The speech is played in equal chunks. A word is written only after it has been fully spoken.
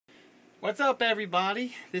What's up,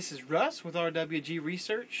 everybody? This is Russ with RWG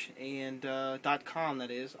Research and .com.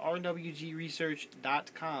 That is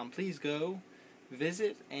rwgresearch.com. Please go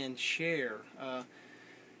visit and share.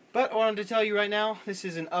 But I wanted to tell you right now, this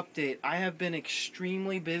is an update. I have been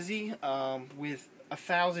extremely busy with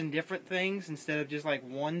 1,000 different things instead of just like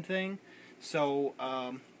one thing. So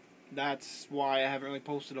that's why I haven't really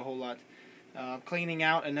posted a whole lot. Cleaning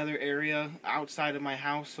out another area outside of my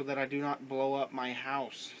house so that I do not blow up my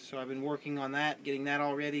house. So I've been working on that, getting that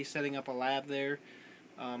all ready, setting up a lab there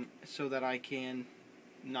so that I can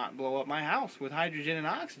not blow up my house with hydrogen and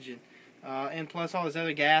oxygen. And plus all these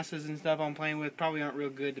other gases and stuff I'm playing with probably aren't real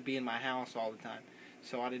good to be in my house all the time.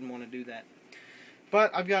 So I didn't want to do that.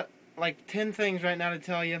 But I've got like 10 things right now to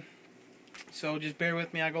tell you. So just bear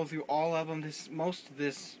with me. I go through all of them.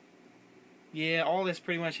 All this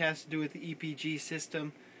pretty much has to do with the EPG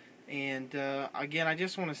system. And again, I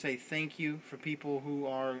just want to say thank you for people who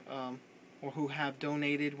are or who have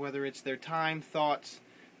donated, whether it's their time, thoughts,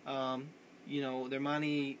 their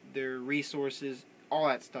money, their resources, all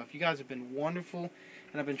that stuff. You guys have been wonderful,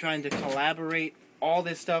 and I've been trying to collaborate all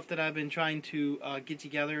this stuff that I've been trying to get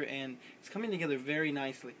together, and it's coming together very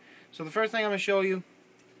nicely. So the first thing I'm going to show you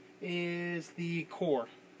is the core.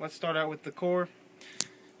 Let's start out with the core.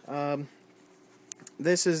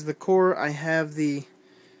 This is the core. I have the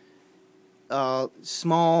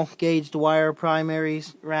small gauged wire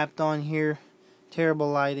primaries wrapped on here. Terrible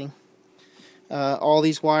lighting. All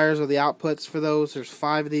these wires are the outputs for those. There's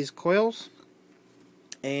 5 of these coils.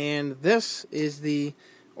 And this is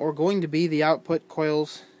going to be the output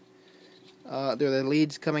coils. They're the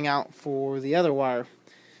leads coming out for the other wire.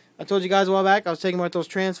 I told you guys a while back I was taking apart those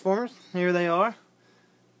transformers. Here they are.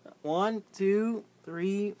 1, 2,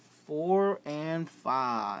 3, 4, and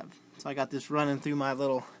 5. So I got this running through my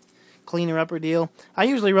little cleaner upper deal. I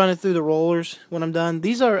usually run it through the rollers when I'm done.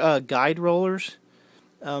 These are guide rollers.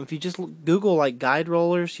 If you just Google like guide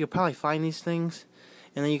rollers, you'll probably find these things.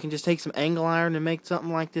 And then you can just take some angle iron and make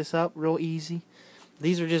something like this up real easy.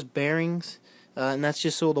 These are just bearings. And that's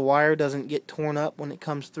just so the wire doesn't get torn up when it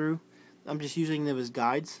comes through. I'm just using them as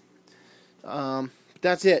guides.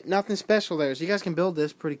 That's it. Nothing special there. So you guys can build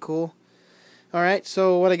this. Pretty cool. Alright,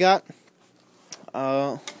 so what I got,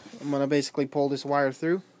 I'm going to basically pull this wire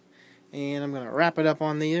through, and I'm going to wrap it up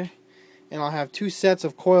on there, and I'll have 2 sets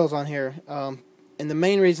of coils on here, and the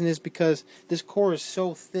main reason is because this core is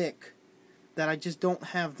so thick that I just don't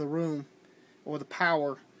have the room or the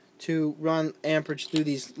power to run amperage through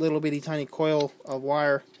these little bitty tiny coil of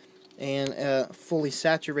wire and fully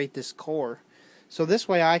saturate this core. So this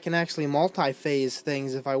way I can actually multi-phase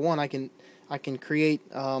things if I want. I can create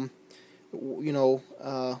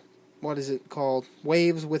what is it called?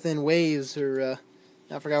 Waves within waves, or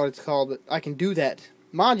I forgot what it's called, but I can do that.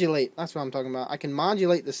 Modulate, that's what I'm talking about. I can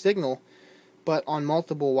modulate the signal, but on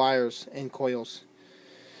multiple wires and coils.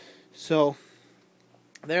 So,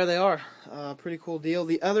 there they are. Pretty cool deal.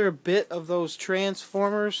 The other bit of those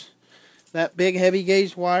transformers, that big heavy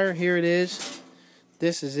gauge wire, here it is.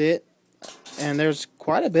 This is it. And there's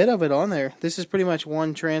quite a bit of it on there. This is pretty much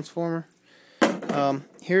one transformer.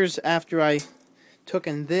 Here's after I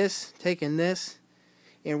taken this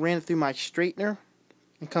and ran it through my straightener.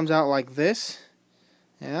 It comes out like this.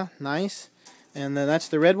 Yeah, nice. And then that's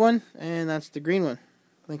the red one, and that's the green one.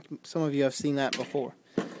 I think some of you have seen that before.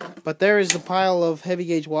 But there is the pile of heavy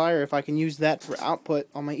gauge wire. If I can use that for output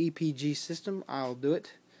on my EPG system, I'll do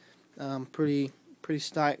it. Pretty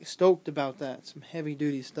stoked about that. Some heavy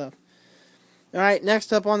duty stuff. Alright,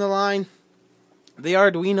 next up on the line, the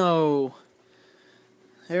Arduino.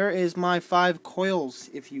 There is my 5 coils,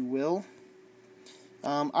 if you will.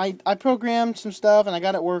 I programmed some stuff and I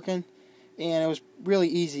got it working, and it was really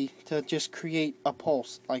easy to just create a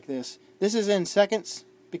pulse like this. This is in seconds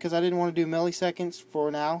because I didn't want to do milliseconds for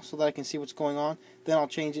now so that I can see what's going on. Then I'll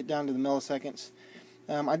change it down to the milliseconds.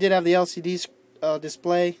 I did have the LCD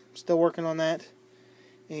display, still working on that.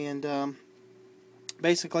 And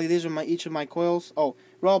basically these are each of my coils. Oh,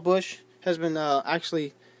 Raw Bush has been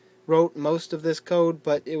actually wrote most of this code,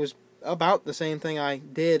 but it was about the same thing I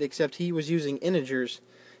did, except he was using integers,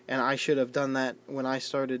 and I should have done that when I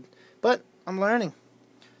started. But I'm learning.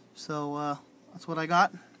 So that's what I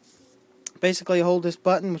got. Basically, I hold this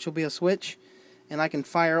button, which will be a switch, and I can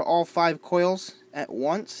fire all 5 coils at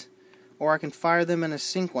once, or I can fire them in a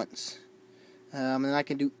sequence. And I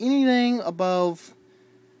can do anything above,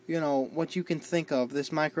 what you can think of.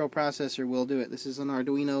 This microprocessor will do it. This is an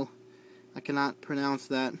Arduino. I cannot pronounce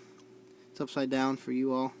that. It's upside down for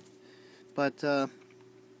you all. But there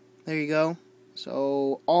you go.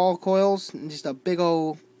 So all coils, just a big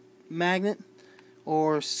old magnet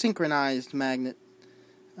or synchronized magnet.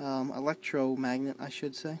 electromagnet, I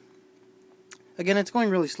should say. Again, it's going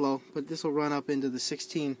really slow, but this will run up into the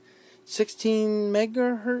 16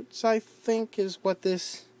 megahertz, I think, is what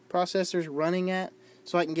this processor's running at.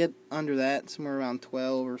 So I can get under that, somewhere around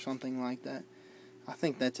 12 or something like that. I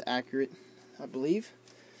think that's accurate, I believe.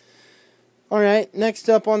 Alright, next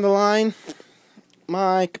up on the line,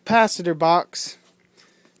 my capacitor box.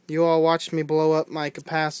 You all watched me blow up my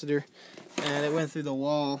capacitor, and it went through the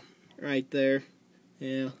wall right there.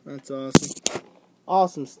 Yeah, that's awesome.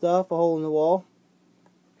 Awesome stuff, a hole in the wall.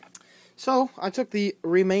 So, I took the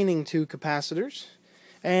remaining 2 capacitors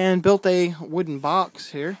and built a wooden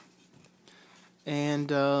box here and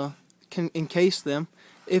can encase them.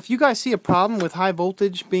 If you guys see a problem with high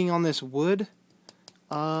voltage being on this wood,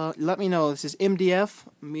 let me know. This is MDF,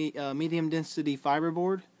 medium density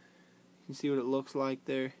fiberboard. You can see what it looks like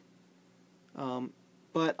there.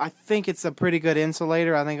 But I think it's a pretty good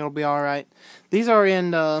insulator. I think it'll be alright. These are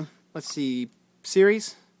in, let's see,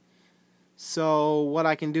 series. So what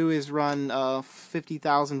I can do is run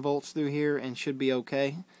 50,000 volts through here and should be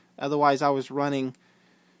okay. Otherwise I was running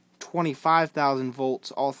 25,000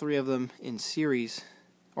 volts, all 3 of them in series,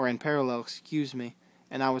 or in parallel, excuse me,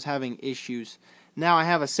 and I was having issues. Now I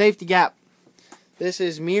have a safety gap. This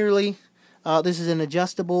is merely, this is an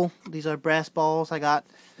adjustable, these are brass balls I got.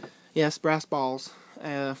 Yes, brass balls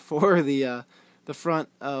for the front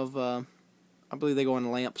of, I believe they go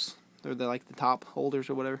on lamps. They're like the top holders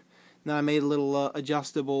or whatever. Then I made a little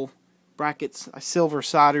adjustable brackets. I silver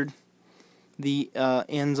soldered the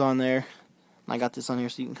ends on there. I got this on here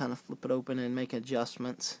so you can kind of flip it open and make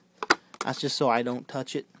adjustments. That's just so I don't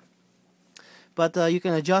touch it. But you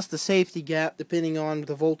can adjust the safety gap depending on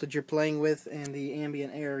the voltage you're playing with and the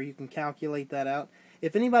ambient air. You can calculate that out.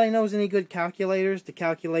 If anybody knows any good calculators to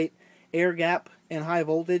calculate air gap and high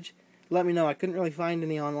voltage, let me know. I couldn't really find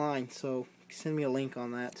any online, so send me a link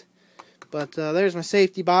on that. But there's my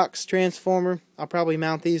safety box transformer. I'll probably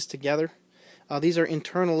mount these together. These are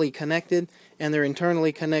internally connected, and they're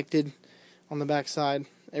internally connected on the back side.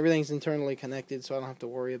 Everything's internally connected, so I don't have to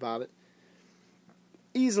worry about it.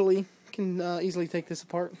 Can easily take this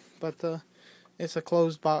apart, but it's a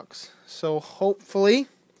closed box. So hopefully,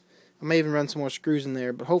 I may even run some more screws in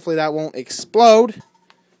there, but hopefully that won't explode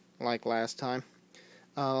like last time.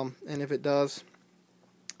 And if it does,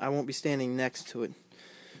 I won't be standing next to it.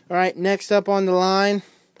 Alright, next up on the line,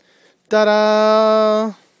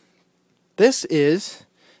 ta-da! This is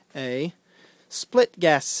a split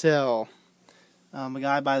gas cell. A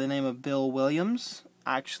guy by the name of Bill Williams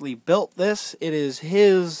actually built this. It is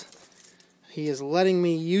his. He is letting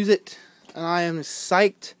me use it, and I am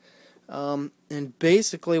psyched. And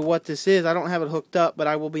basically what this is, I don't have it hooked up, but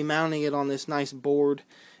I will be mounting it on this nice board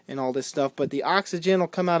and all this stuff. But the oxygen will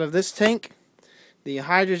come out of this tank. The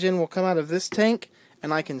hydrogen will come out of this tank.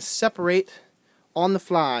 And I can separate on the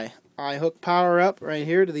fly. I hook power up right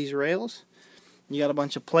here to these rails. You got a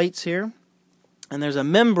bunch of plates here. And there's a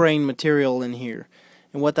membrane material in here.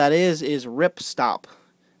 And what that is ripstop.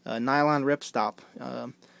 Nylon ripstop.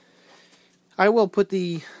 I will put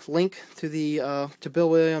the link to the to Bill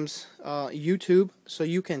Williams' YouTube so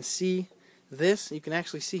you can see this. You can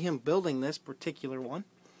actually see him building this particular one.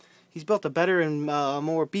 He's built a better and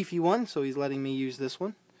more beefy one, so he's letting me use this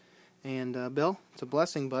one. And Bill, it's a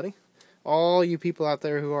blessing, buddy. All you people out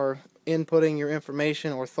there who are inputting your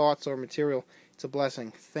information or thoughts or material, it's a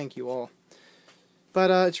blessing. Thank you all. But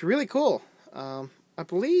it's really cool. I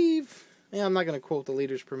believe, I'm not going to quote the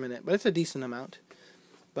liters per minute, but it's a decent amount.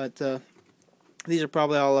 But these are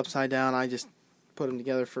probably all upside down. I just put them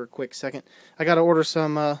together for a quick second. I got to order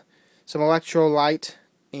some electrolyte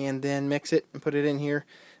and then mix it and put it in here.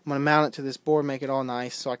 I'm going to mount it to this board, make it all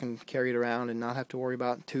nice so I can carry it around and not have to worry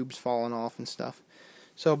about tubes falling off and stuff.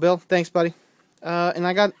 So, Bill, thanks, buddy. And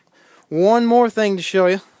I got one more thing to show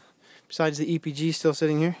you, besides the EPG still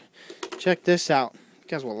sitting here. Check this out. You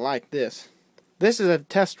guys will like this. This is a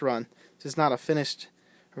test run. This is not a finished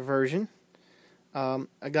version. A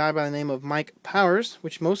guy by the name of Mike Powers,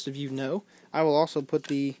 which most of you know. I will also put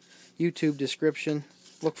the YouTube description.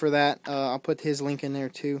 Look for that. I'll put his link in there,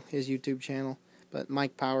 too, his YouTube channel. But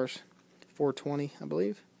Mike Powers, 420, I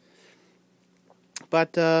believe.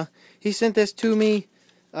 But he sent this to me,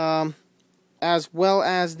 as well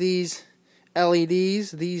as these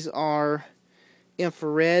LEDs. These are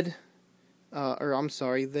infrared, they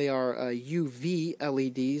are UV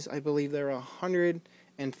LEDs. I believe they're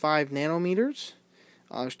 105 nanometers.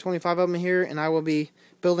 There's 25 of them here, and I will be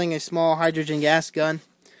building a small hydrogen gas gun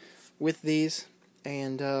with these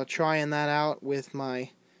and trying that out with my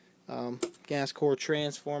gas core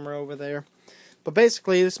transformer over there. But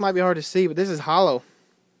basically, this might be hard to see, but this is hollow.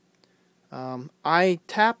 I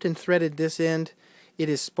tapped and threaded this end. It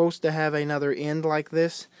is supposed to have another end like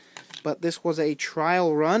this, but this was a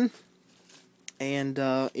trial run, and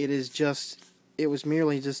it was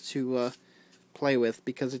merely just to play with,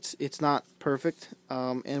 because it's not perfect.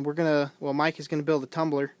 And Mike is gonna build a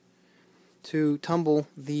tumbler to tumble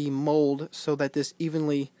the mold so that this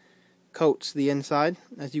evenly coats the inside.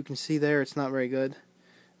 As you can see there, it's not very good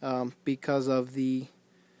because of the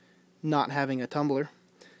not having a tumbler.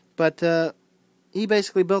 But he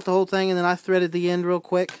basically built the whole thing, and then I threaded the end real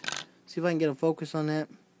quick. See if I can get a focus on that.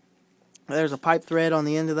 There's a pipe thread on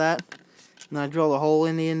the end of that, and I drill a hole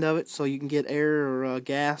in the end of it so you can get air or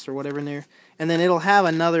gas or whatever in there. And then it'll have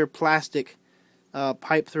another plastic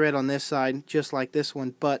pipe thread on this side, just like this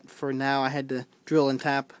one. But for now, I had to drill and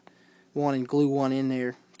tap one and glue one in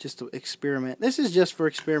there just to experiment. This is just for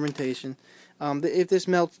experimentation. If this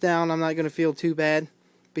melts down, I'm not going to feel too bad,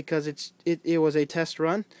 because it was a test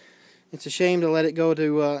run. It's a shame to let it go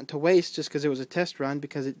to waste just because it was a test run,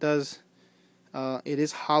 because it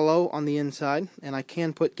is hollow on the inside, and I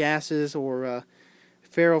can put gases or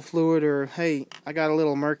ferrofluid, or hey, I got a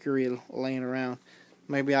little mercury laying around.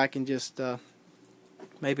 Maybe I can just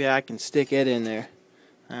stick it in there.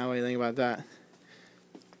 What do you think about that?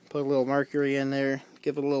 Put a little mercury in there,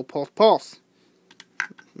 give it a little pulse.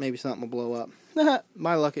 Maybe something will blow up.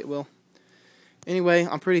 My luck, it will. Anyway,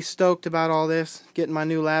 I'm pretty stoked about all this. Getting my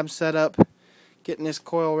new lab set up, getting this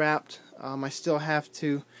coil wrapped. I still have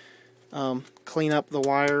to clean up the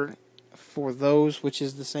wire for those, which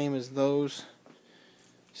is the same as those.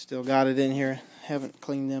 Still got it in here. Haven't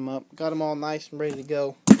cleaned them up. Got them all nice and ready to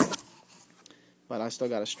go, but I still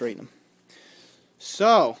got to straighten them.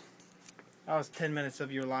 So, that was 10 minutes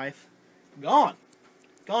of your life. Gone.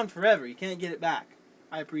 Gone forever. You can't get it back.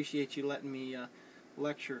 I appreciate you letting me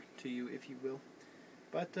lecture to you, if you will.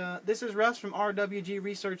 But this is Russ from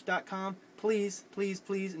rwgresearch.com. Please, please,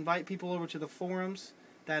 please invite people over to the forums.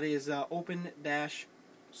 That is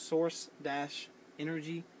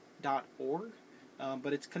open-source-energy.org.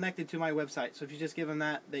 But it's connected to my website. So if you just give them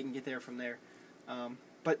that, they can get there from there.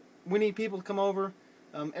 But we need people to come over.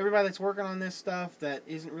 Everybody that's working on this stuff that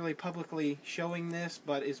isn't really publicly showing this,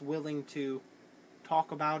 but is willing to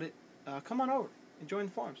talk about it, come on over and join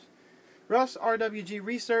the forums. Russ, RWG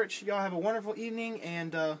Research. Y'all have a wonderful evening,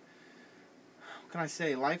 and what can I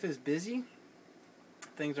say? Life is busy.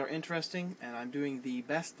 Things are interesting, and I'm doing the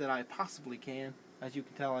best that I possibly can. As you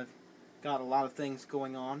can tell, I've got a lot of things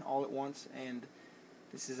going on all at once, and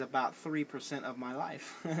this is about 3% of my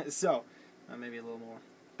life. So, maybe a little more.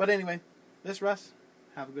 But anyway, this is Russ.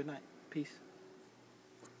 Have a good night. Peace.